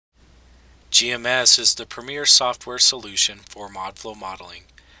GMS is the premier software solution for MODFLOW modeling.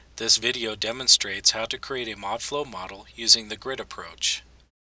 This video demonstrates how to create a MODFLOW model using the grid approach.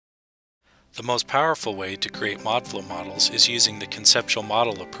 The most powerful way to create MODFLOW models is using the conceptual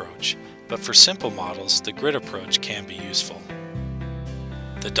model approach, but for simple models, the grid approach can be useful.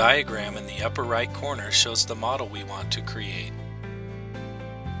 The diagram in the upper right corner shows the model we want to create.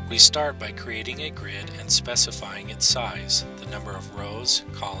 We start by creating a grid and specifying its size, the number of rows,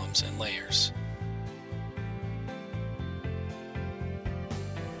 columns, and layers.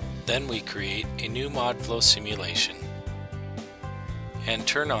 Then we create a new MODFLOW simulation and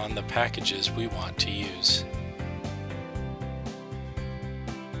turn on the packages we want to use.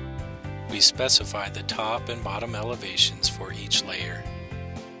 We specify the top and bottom elevations for each layer.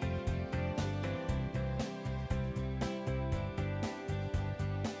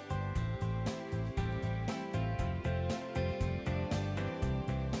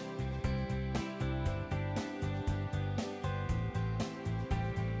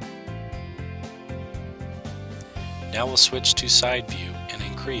 Now we'll switch to side view and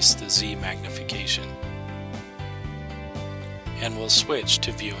increase the Z magnification. And we'll switch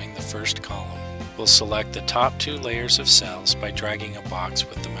to viewing the first column. We'll select the top two layers of cells by dragging a box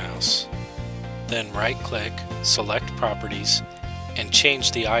with the mouse. Then right-click, select Properties, and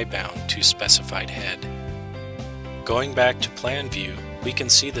change the eye bound to Specified Head. Going back to Plan View, we can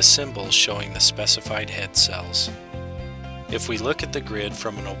see the symbols showing the specified head cells. If we look at the grid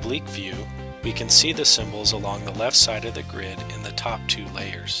from an oblique view, we can see the symbols along the left side of the grid in the top two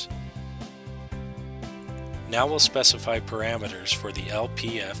layers. Now we'll specify parameters for the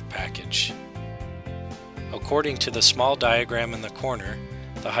LPF package. According to the small diagram in the corner,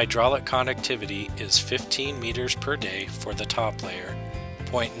 the hydraulic conductivity is 15 meters per day for the top layer,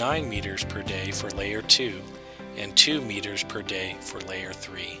 0.9 meters per day for layer 2, and 2 meters per day for layer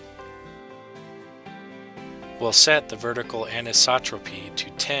 3. We'll set the vertical anisotropy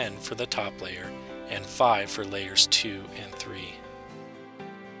to 10 for the top layer and 5 for layers 2 and 3.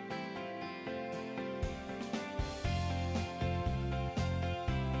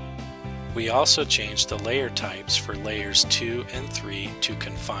 We also changed the layer types for layers 2 and 3 to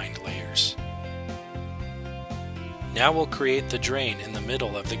confined layers. Now we'll create the drain in the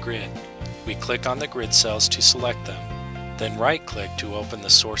middle of the grid. We click on the grid cells to select them, then right-click to open the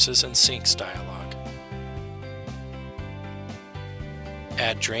Sources and Sinks dialog.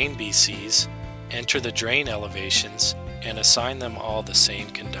 Add drain BCs, enter the drain elevations, and assign them all the same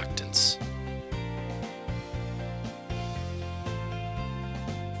conductance.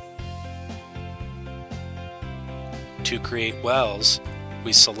 To create wells,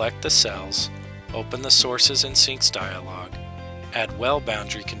 we select the cells, open the Sources and Sinks dialog, add well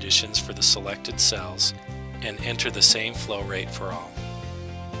boundary conditions for the selected cells, and enter the same flow rate for all.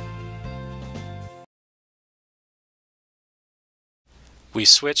 We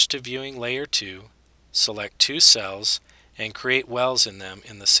switch to viewing layer 2, select two cells, and create wells in them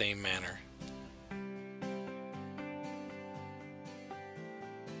in the same manner.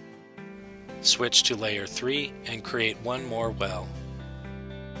 Switch to layer 3 and create one more well.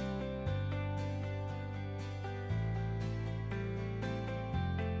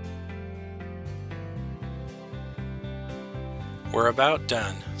 We're about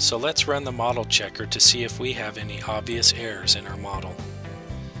done, so let's run the model checker to see if we have any obvious errors in our model.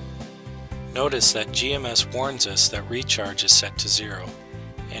 Notice that GMS warns us that recharge is set to 0,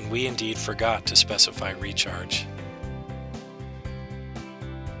 and we indeed forgot to specify recharge.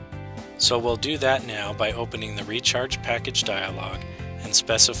 So we'll do that now by opening the Recharge Package dialog and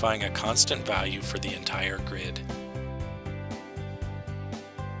specifying a constant value for the entire grid.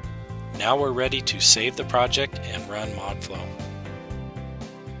 Now we're ready to save the project and run MODFLOW.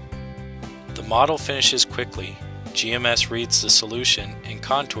 The model finishes quickly. GMS reads the solution and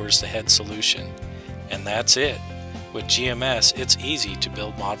contours the head solution. And that's it. With GMS, it's easy to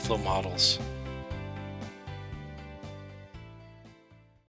build MODFLOW models.